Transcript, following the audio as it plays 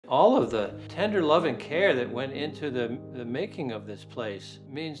all of the tender love and care that went into the making of this place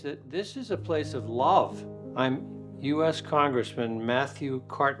means that this is a place of love. I'm U.S. Congressman Matthew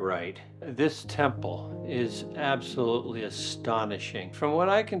Cartwright. This temple is absolutely astonishing. From what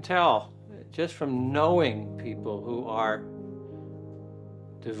I can tell, just from knowing people who are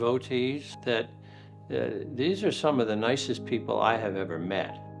devotees, that these are some of the nicest people I have ever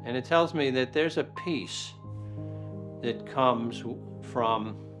met. And it tells me that there's a peace that comes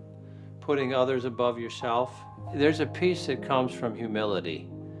from putting others above yourself. There's a peace that comes from humility,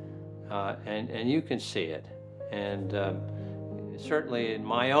 and you can see it. And certainly in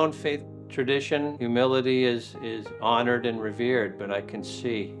my own faith tradition, humility is honored and revered, but I can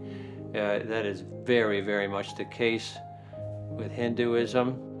see that is very, very much the case with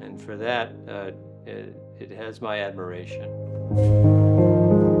Hinduism, and for that, it has my admiration.